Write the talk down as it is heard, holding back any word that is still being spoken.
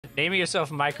Naming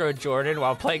yourself Micro Jordan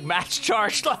while playing Match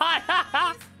Charge Line.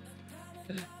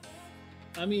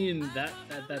 I mean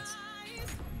that's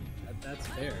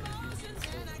fair.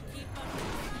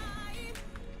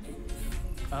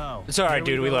 Oh. It's alright,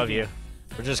 dude. We love again.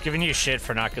 you. We're just giving you shit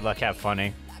for not good luck, have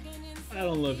funny. I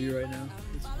don't love you right now.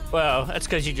 Well, that's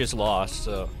because you just lost,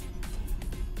 so.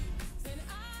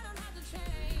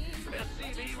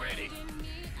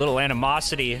 Little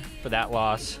animosity for that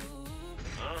loss.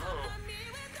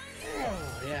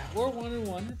 Oh yeah, we're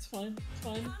 1-1. It's fine. It's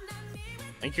fine.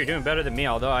 I think you're doing better than me,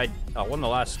 although I won the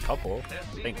last couple.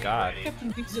 Thank God.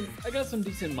 I got some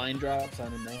decent mind drops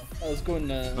on him though. I was going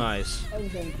Nice. I was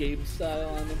going Gabe style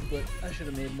on him, but I should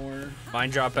have made more.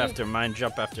 Mind drop after mind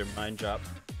drop after mind drop.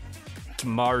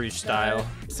 Tamaru style.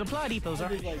 Supply depots I are.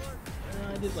 did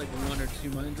like 1 or 2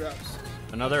 mind drops.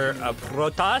 Another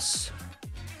Protoss.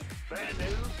 Bad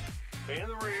news. In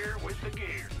the rear with the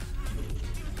gear.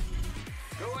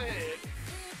 Go ahead.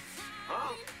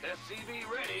 Huh? SCV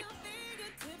ready.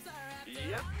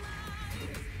 Yep.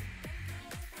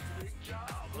 Big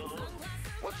job, huh?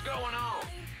 What's going on?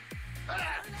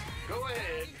 Ah, go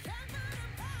ahead.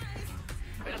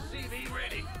 SCV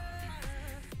ready.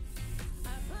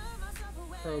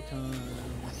 Protons.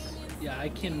 Yeah, I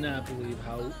cannot believe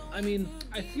how. I mean,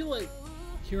 I feel like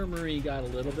Kira Marie got a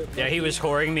little bit. Yeah, he was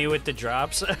whoring me with the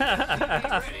drops. Ready.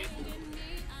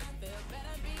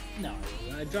 No,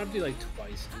 I dropped you like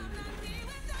twice, dude.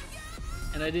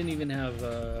 And I didn't even have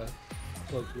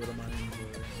cloaked widow mine.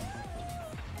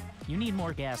 You need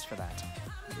more gas for that.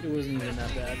 It wasn't even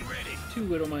that bad. 2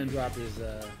 widow mine drop is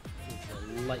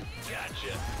light.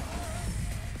 Gotcha.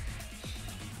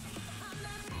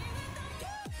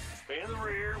 In the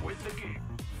rear with the gear.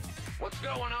 What's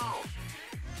going on?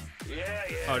 Yeah.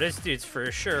 Oh, this dude's for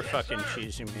sure fucking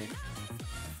cheesing me.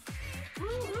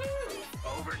 Woo-hoo.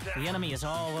 Overtime. The enemy is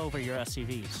all over your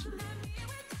SCVs.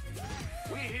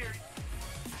 We hear.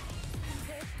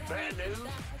 Bad news.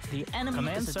 The enemy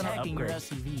Command is center attacking your upgrade.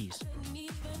 SCVs.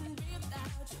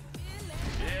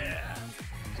 Yeah.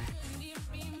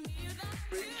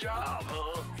 Big job,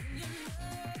 huh?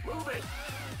 Move it.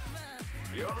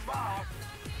 You're the boss.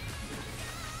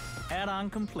 Add-on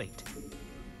complete.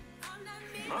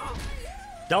 Huh?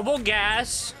 Double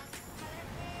gas.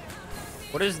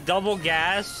 What is double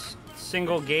gas?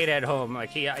 Single gate at home.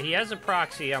 Like he has a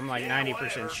proxy. I'm like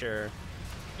 90% sure.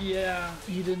 Yeah,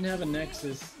 he didn't have a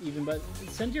nexus even, but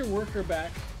send your worker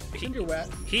back. Send your wet.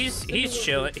 He's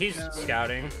chilling. He's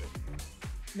scouting.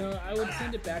 No, I would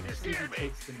send it back to see if he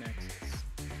takes the nexus.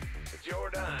 It's your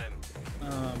dime.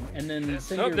 And then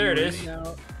send Oh, your there it Marine is.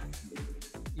 out.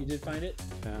 You did find it?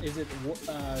 Yeah. Is it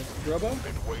Robo?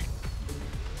 Been waiting.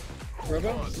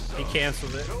 Robo? He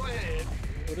canceled it. Go ahead.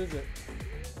 What is it?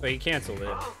 But he canceled it.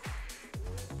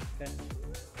 Okay.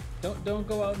 Don't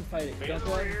go out and fight it. In Don't the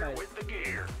go out and rear fight it. with the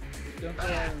gear. Don't go out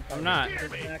and fight I'm it. not.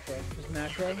 Just macro. Just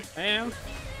macro. I am.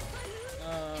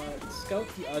 Scout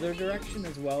the other direction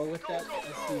as well with that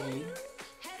SCV.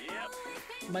 Yep.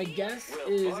 My guess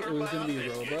is it was going to be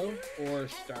Robo or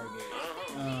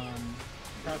Stargate.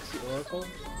 Proxy Oracle.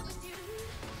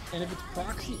 And if it's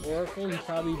Proxy Oracle, he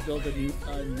probably built a new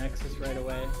Nexus right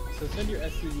away. So send your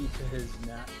SCV to his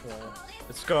natural.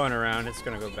 It's going around. It's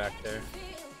gonna go back there.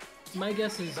 My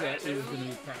guess is that it was going to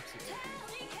be Proxy.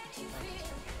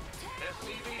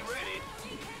 SCV ready.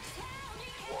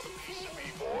 Want a piece of me,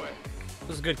 boy? This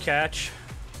was a good catch.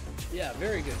 Yeah,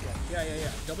 very good catch. Yeah.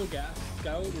 Double gas.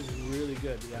 Scout is really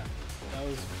good. Yeah, that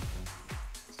was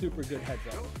super good heads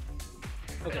up.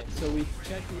 Okay, so we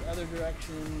check the other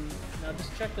direction. Now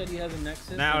just check that he has a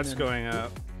nexus. Now and it's then going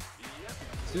up.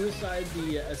 Suicide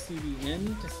the SCV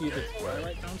in to see if it's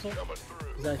Twilight Council.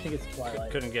 Because I think it's Twilight.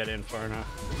 Couldn't get in far enough.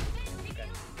 Okay.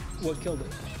 What killed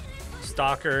it?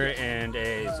 Stalker and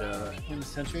a In the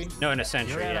Sentry? no, in a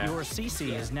sentry. Your Yeah.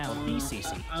 CC is now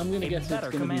BCC. I'm gonna A guess it's better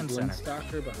gonna be command center.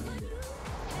 Stalker behind it.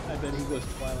 I bet he goes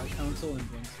Twilight Council and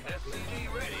brings SCV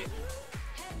ready.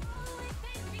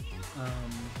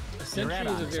 A Sentry is a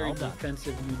add-on is very all done.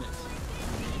 defensive unit.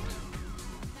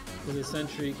 Because a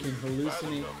Sentry can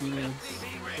hallucinate units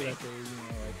so that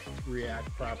they, react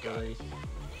properly.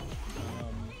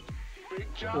 Big Or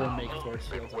job. make force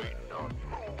fields. Waiting on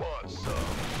who wants some.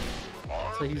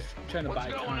 So he's trying to buy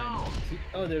What's going time. on?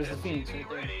 Oh, there's the Phoenix right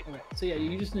there. Okay. So yeah,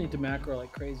 you just need to macro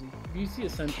like crazy. If you see a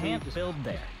Sentry, Can't just build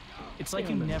there. It's like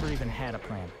you never even had a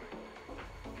plan.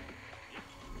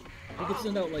 you could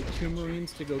send out like 2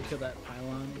 Marines to go kill that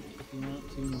pylon if you want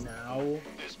to now.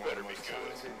 This better be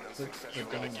good.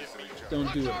 But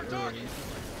don't do it early.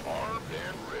 Armed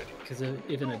and ready. Because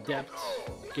if an adept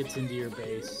gets into your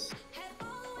base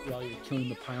while you're killing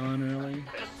the pylon early,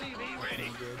 SCV that's ready.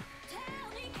 not good.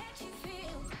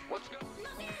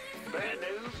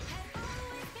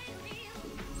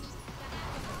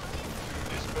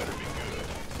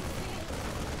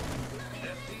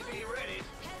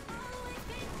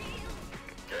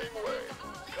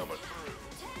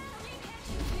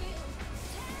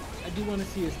 do want to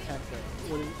see his tech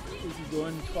though. What is he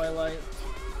doing? Twilight?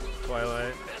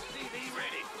 Twilight. SCV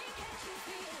ready.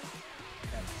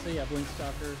 Okay. So yeah, Blink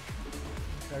Stalker.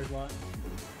 There's a lot.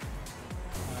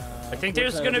 I think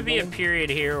there's gonna be a period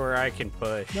here where I can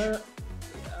push. No,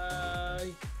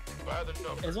 By the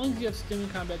number. as long as you have Stim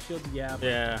and Combat Shields, yeah.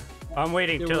 Yeah. I'm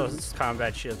waiting There till was-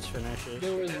 combat shields finishes.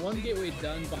 There was one gateway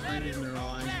done behind his mirror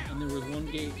line, and there was one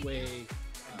gateway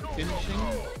finishing.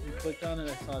 You clicked on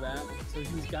it, I saw that. So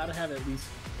he's got to have at least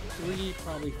 3,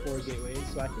 probably 4 gateways.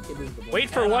 So I think it is the Wait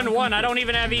for 1-1. I don't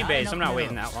even have E-base. I'm not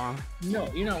waiting that long.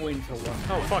 No, you're not waiting for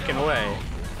one. No fucking way.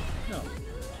 No.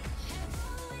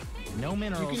 No You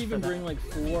minerals can for even that. bring like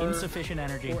 4 Insufficient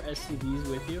energy. SCVs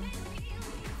with you.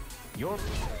 Your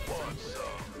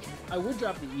I would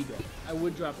drop the eBay. I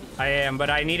would drop the eBay. I am, but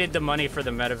I needed the money for the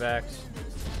medevacs.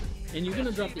 And you're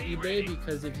gonna drop the eBay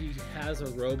because if he has a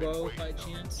robo by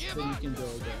chance, then you can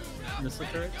build missile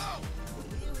turrets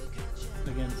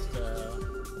against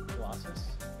Colossus.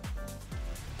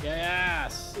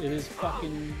 Yes, it is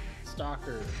fucking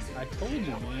Stalker. I told you,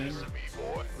 man.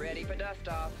 Ready for dust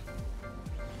off.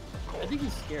 I think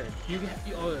he's scared.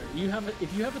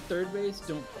 If you have a third base,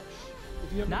 don't push.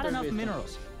 If you have a not third enough base, don't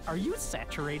minerals. push. Are you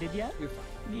saturated yet? You're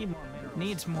fine.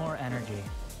 Needs more energy.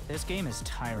 This game is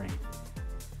tiring.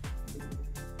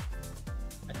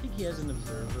 I think he has an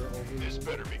observer over This you.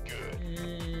 better be good.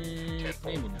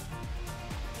 Maybe not.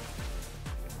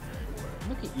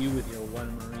 Look at you with your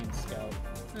 1 Marine Scout.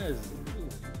 That is,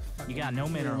 You got no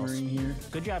minerals. Marine here.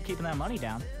 Good job keeping that money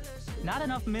down. Not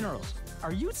enough minerals.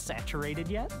 Are you saturated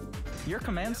yet? Your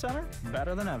command center?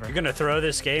 Better than ever. You're gonna throw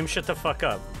this game? Shut the fuck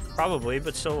up. Probably,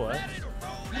 but so what?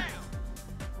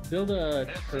 Build a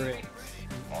turret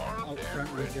out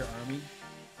front with your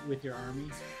army.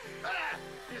 Ah,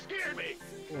 you scared me.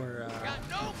 Or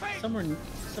somewhere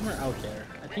out there.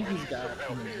 I think he's got an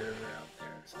observer out there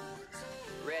somewhere.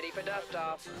 Ready for dust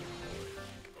off.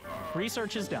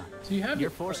 Research is done. So you have Your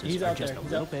forces he's are out just there. a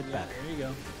He's little out- bit yeah, better. There you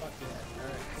go. Fuck yeah.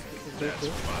 Alright. That's Cool.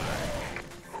 fine.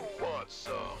 Who wants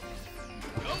some?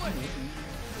 Go ahead.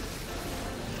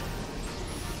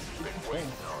 Been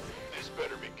waiting on it. This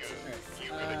better be good. You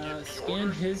gonna give me Scan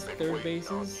orders? his Been third waiting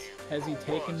on bases. you. Has he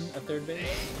taken a third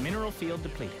base? Mineral field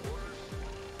depleted.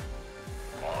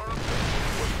 Armed and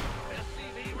waiting.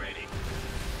 SCV ready.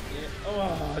 Yeah.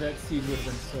 Oh, that seed would have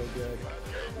been so good.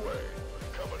 Gateway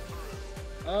coming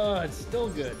through. Oh, it's still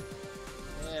good.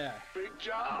 Yeah. Big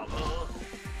job, huh?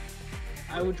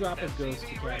 I would drop a ghost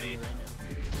academy right now.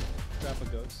 Drop a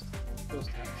ghost. Ghost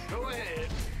house. Go ahead.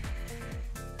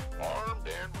 Armed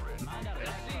and ready.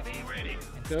 SCV ready.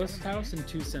 Ghost house and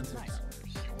 2 sensor towers.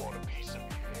 You want a piece of me?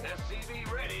 SCV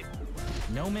ready.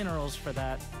 No minerals for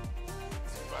that.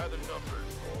 By the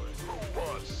numbers, boys. Who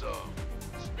wants some?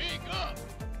 Speak up.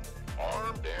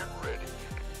 Armed and ready.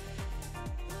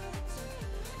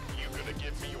 You gonna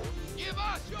give me your... Give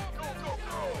us your... Go, go,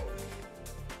 go.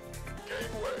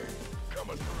 Gateway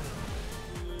coming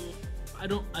through. I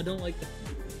don't like the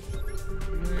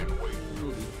Been waiting.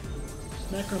 movie.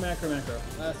 Macro.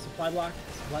 Supply block.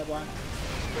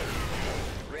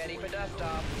 Ready for dust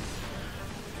off.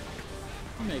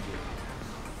 Maybe.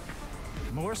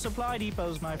 More supply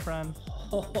depots, my friend.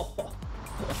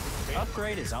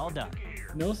 Upgrade is all done.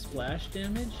 No splash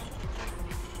damage?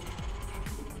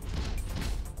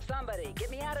 Somebody, get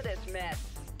me out of this mess.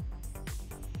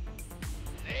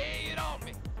 Lay it on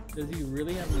me. Does he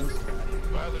really have no splash?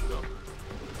 By the numbers.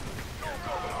 Go,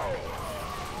 go, go.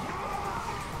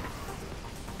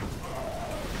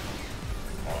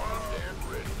 Armed and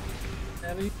ready.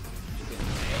 Heavy?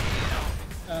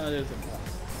 There's a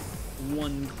Colossus.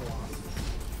 1 Colossus.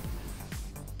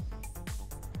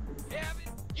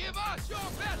 Give us your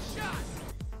best shot.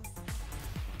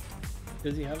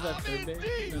 Does he have that third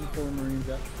base? Then 4 Marines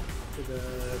up to the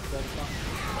 12 spot.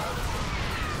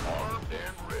 Armed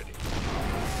and ready.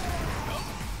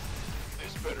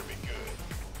 This better be good.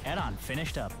 Add-on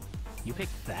finished up. You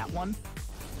picked that one?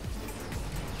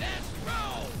 Let's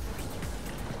roll.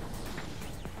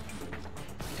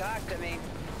 Talk to me.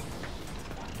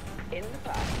 In the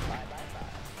pot, 5x5.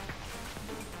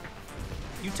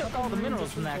 You took all the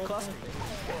minerals from that cluster.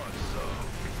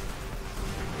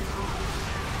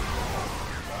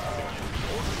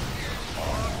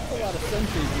 That's a lot of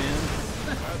sentries, man. What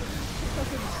the fuck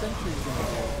are the sentries gonna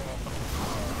do?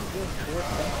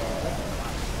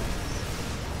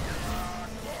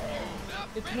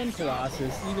 It's 1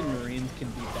 Colossus. Even Marines can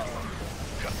beat that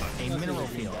one. A mineral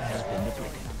field has been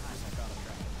depleted.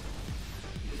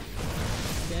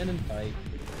 Stand and fight.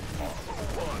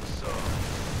 Want some?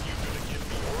 You gonna give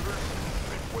me orders?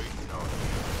 Been waiting on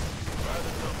you. By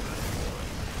the numbers,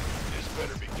 boys. This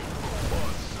better be good.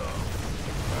 Want some?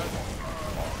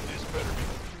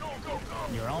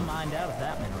 find out of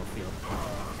that mineral field.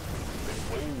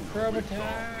 Probe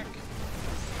attack!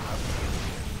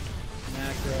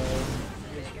 Macro.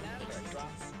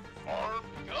 Arm,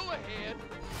 go ahead.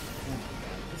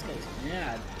 This guy's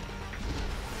mad.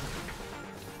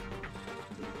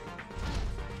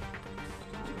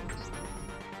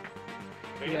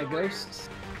 We got ghosts.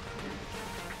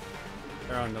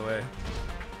 They're on the way.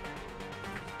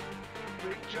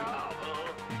 Big job,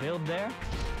 huh? Build there.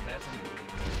 That's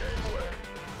anyway.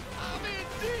 I'm in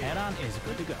deep. Add-on is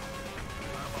good to go.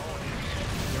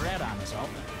 Your add-on is all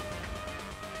done.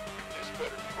 This better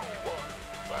be one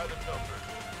by the numbers.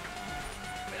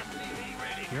 SCV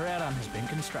ready. Your add-on has been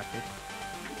constructed.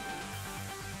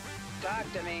 Talk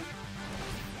to me.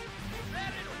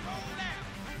 Ready to roll out.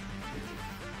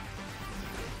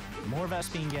 More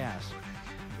Vespene gas.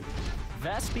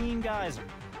 Vespene geyser.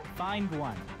 Find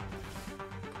one.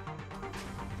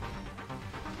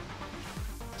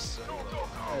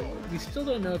 We still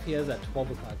don't know if he has that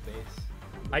 12 o'clock base.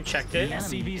 I checked The it.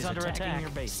 enemy is under attack. Your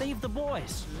base. Save the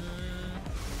boys.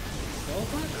 12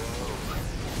 o'clock?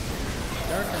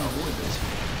 Dark on the wood.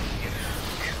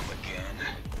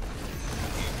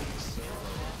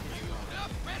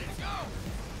 Ready to go.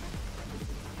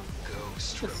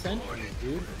 What's the sentry,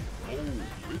 dude? Oh,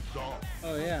 it's on.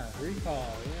 Oh yeah,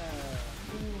 recall, yeah.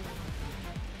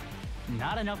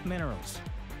 Not enough minerals.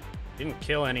 Didn't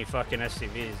kill any fucking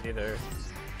SCVs either.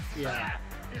 Yeah.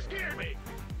 You scared me.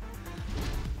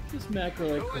 Just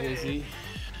macro like crazy.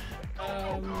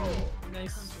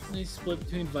 Nice split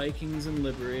between Vikings and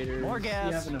Liberators. More gas.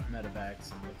 You have enough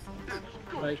medevacs.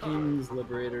 Vikings,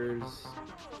 Liberators.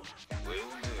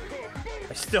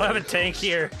 I still have a tank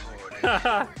here.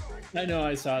 I know,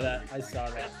 I saw that. I saw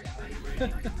that. I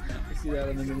see that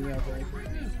on the mini map. Right?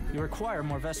 You require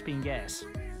more Vespene gas.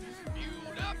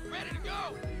 Fueled up, ready to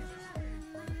go.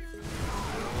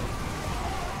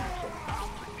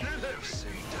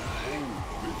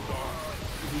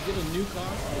 If you get a nuke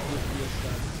off, I'll give you a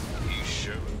stun. You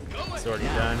sure? Go It's already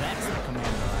Now done. that's the commander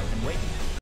I've been waiting